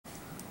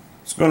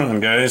What's going on,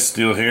 guys?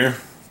 Steel here,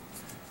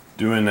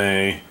 doing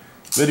a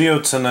video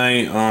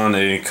tonight on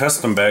a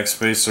custom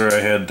backspacer I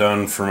had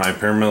done for my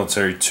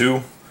Paramilitary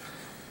 2.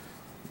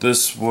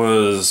 This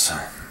was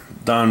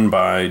done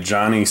by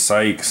Johnnie.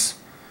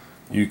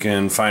 You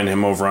can find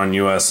him over on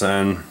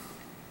USN.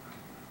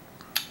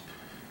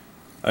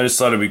 I just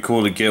thought it'd be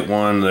cool to get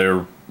one.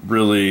 They're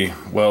really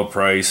well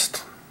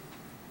priced.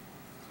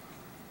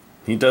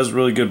 He does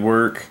really good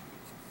work.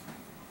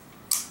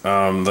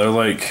 They're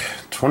like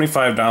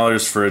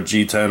 $25 for a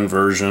G10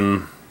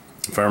 version,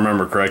 if I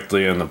remember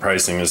correctly, and the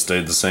pricing has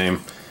stayed the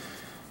same.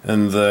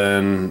 And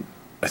then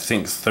I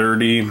think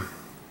 $30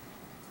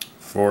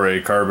 for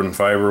a carbon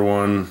fiber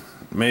one,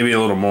 maybe a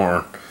little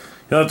more.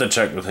 You'll have to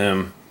check with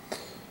him.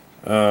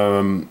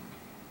 I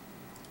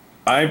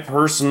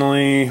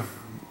personally,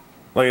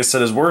 like I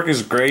said, his work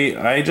is great.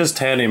 I just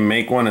had him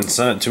make one and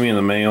send it to me in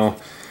the mail.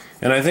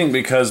 And I think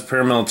because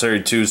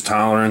Paramilitary 2's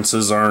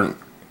tolerances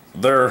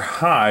they're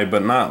high,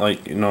 but not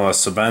like, you know, a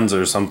Sebenza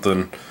or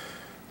something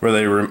where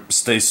they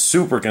stay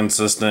super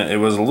consistent. It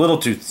was a little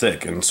too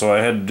thick, and so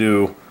I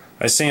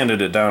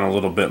sanded it down a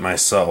little bit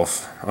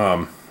myself.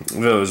 If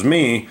it was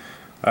me,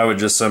 I would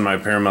just send my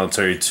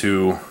Paramilitary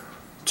 2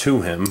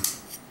 to him.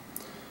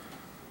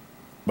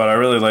 But I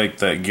really like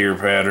that gear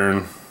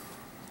pattern.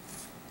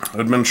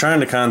 I've been trying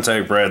to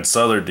contact Brad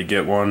Southard to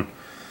get one,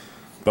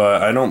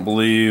 but I don't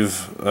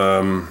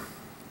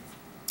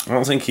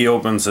think he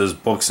opens his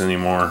books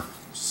anymore.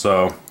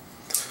 So,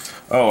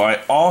 I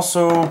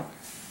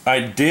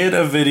did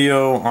a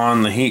video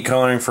on the heat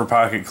coloring for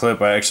pocket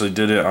clip. I actually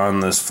did it on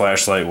this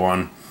flashlight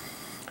one.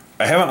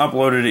 I haven't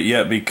uploaded it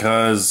yet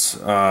because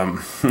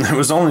it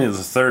was only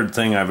the third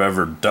thing I've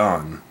ever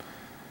done.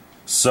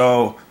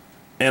 So,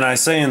 and I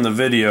say in the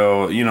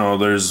video, you know,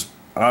 there's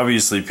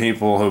obviously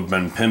people who've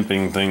been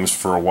pimping things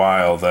for a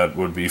while that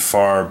would be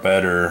far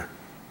better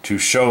to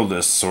show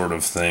this sort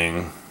of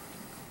thing.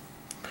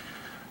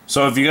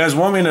 So if you guys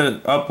want me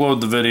to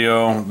upload the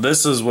video,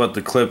 this is what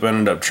the clip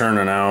ended up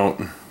turning out.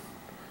 You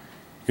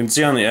can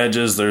see on the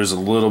edges there's a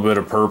little bit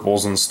of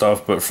purples and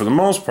stuff, but for the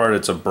most part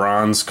it's a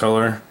bronze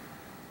color,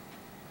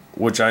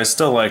 which I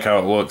still like how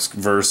it looks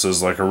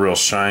versus like a real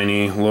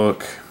shiny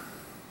look.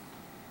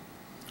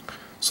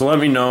 So let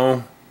me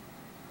know.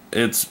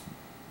 It's,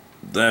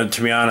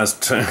 to be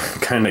honest,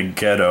 kind of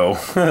ghetto.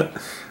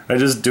 I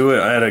just do it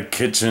at a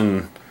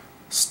kitchen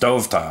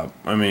stovetop.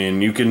 I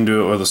mean, you can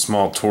do it with a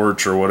small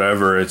torch or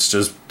whatever. It's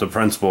just the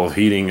principle of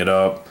heating it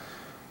up.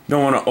 You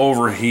don't want to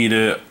overheat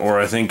it, or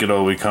I think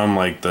it'll become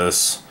like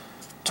this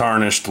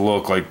tarnished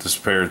look like this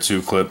Para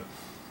 2 clip.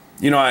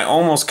 You know, I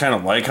almost kind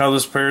of like how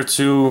this Para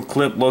 2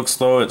 clip looks,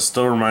 though. It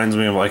still reminds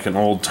me of like an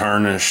old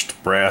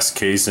tarnished brass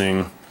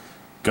casing,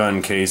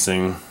 gun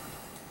casing.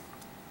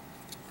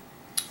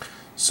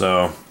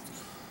 So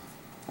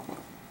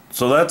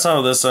that's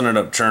how this ended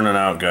up turning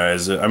out,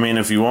 guys. I mean,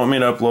 if you want me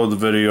to upload the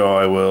video,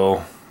 I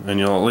will, and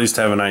you'll at least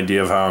have an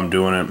idea of how I'm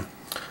doing it.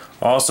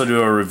 I'll also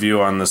do a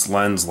review on this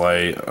lens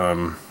light,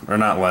 or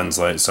not lens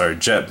light, sorry,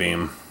 jet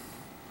beam.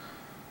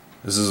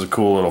 This is a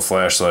cool little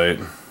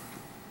flashlight.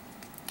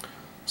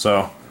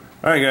 So,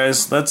 alright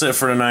guys, that's it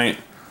for tonight.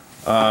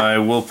 I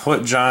will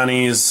put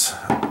Johnny's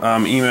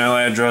email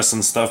address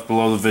and stuff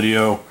below the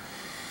video.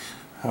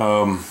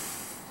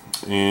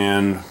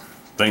 And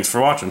thanks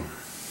for watching.